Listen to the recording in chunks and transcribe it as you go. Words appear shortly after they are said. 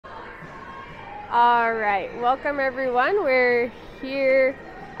All right, welcome everyone. We're here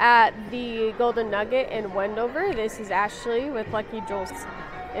at the Golden Nugget in Wendover. This is Ashley with Lucky Jules,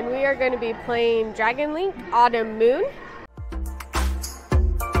 and we are going to be playing Dragon Link Autumn Moon.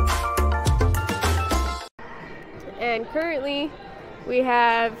 And currently we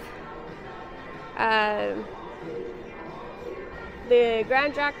have the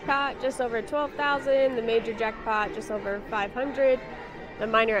grand jackpot just over 12,000, the major jackpot just over 500, the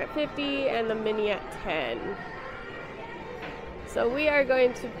minor at 50, and the mini at 10. So we are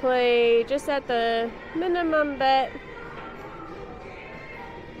going to play just at the minimum bet.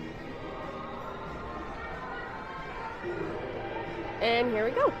 And here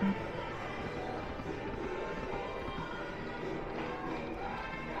we go.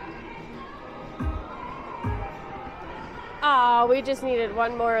 Oh, we just needed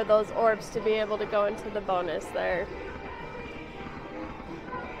one more of those orbs to be able to go into the bonus there.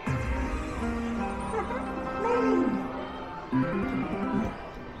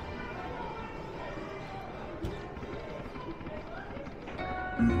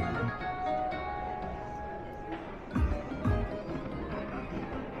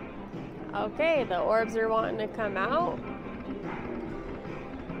 Okay, the orbs are wanting to come out.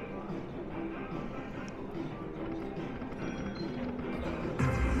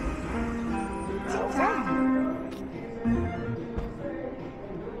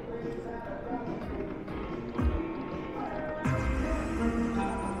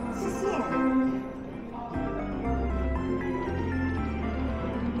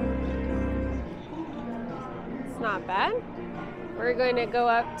 Not bad. We're going to go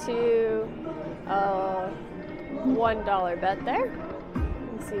up to a $1 bet there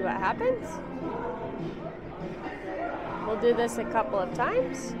and see what happens. We'll do this a couple of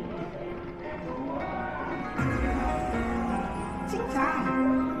times.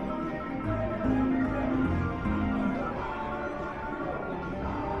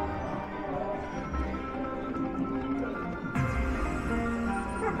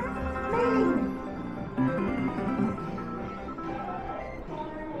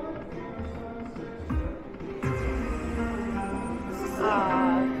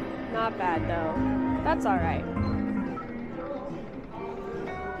 Not bad though. That's all right.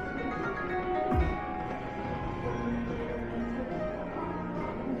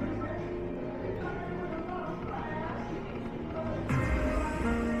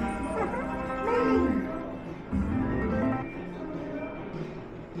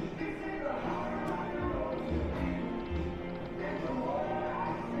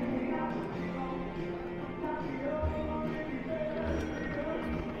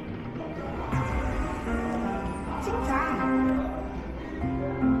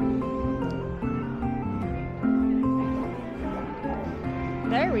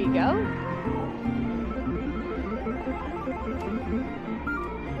 There we go.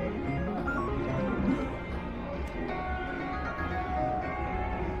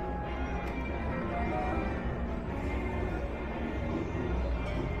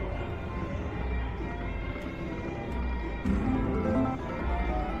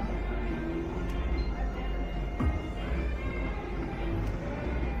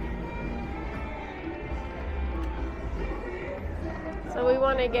 So we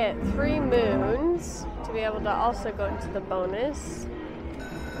want to get 3 moons to be able to also go into the bonus.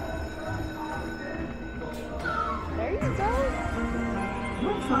 There you go.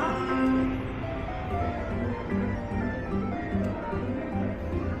 What's that?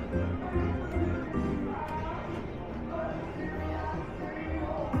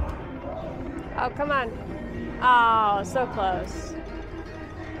 Oh, come on. Oh, so close.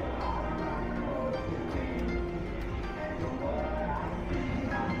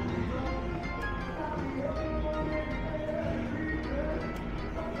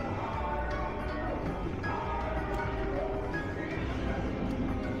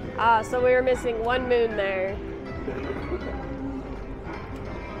 So we were missing 1 moon there.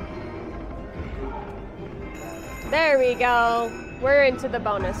 There we go. We're into the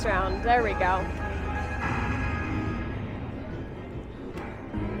bonus round. There we go.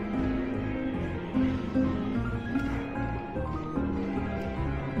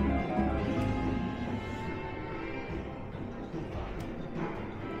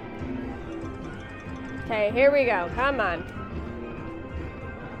 Okay, here we go. Come on.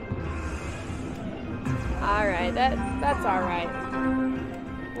 All right, that's all right.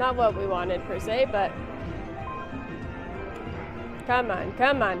 Not what we wanted per se, but come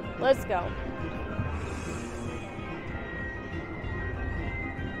on, let's go.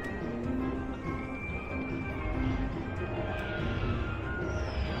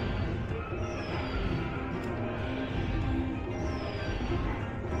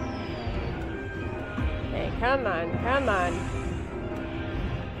 come on, come on.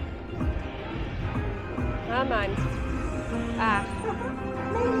 Come on. Ah.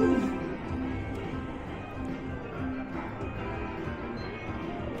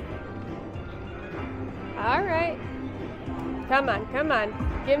 All right. Come on, come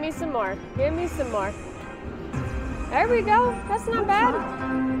on. Give me some more. Give me some more. There we go. That's not bad.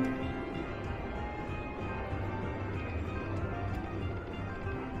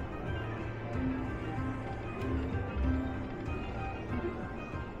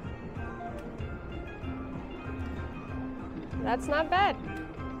 That's not bad.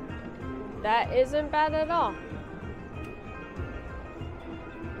 That isn't bad at all.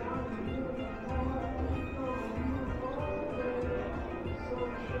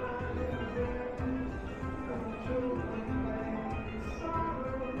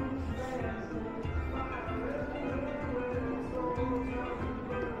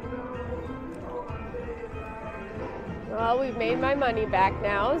 Well, we've made my money back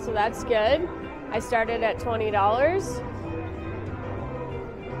now, so that's good. I started at $20.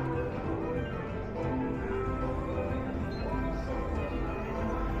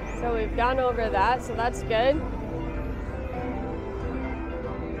 So we've gone over that, so that's good.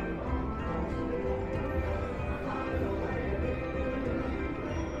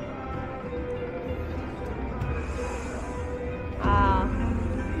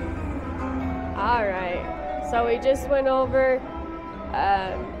 All right, so we just went over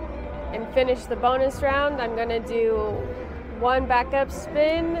and finished the bonus round. I'm gonna do one backup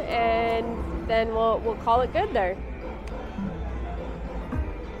spin and then we'll call it good there.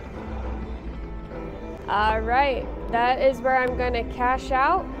 All right, that is where I'm gonna cash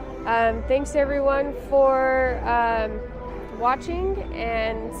out. Thanks everyone for watching,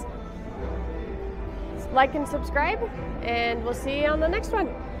 and like and subscribe, and we'll see you on the next one.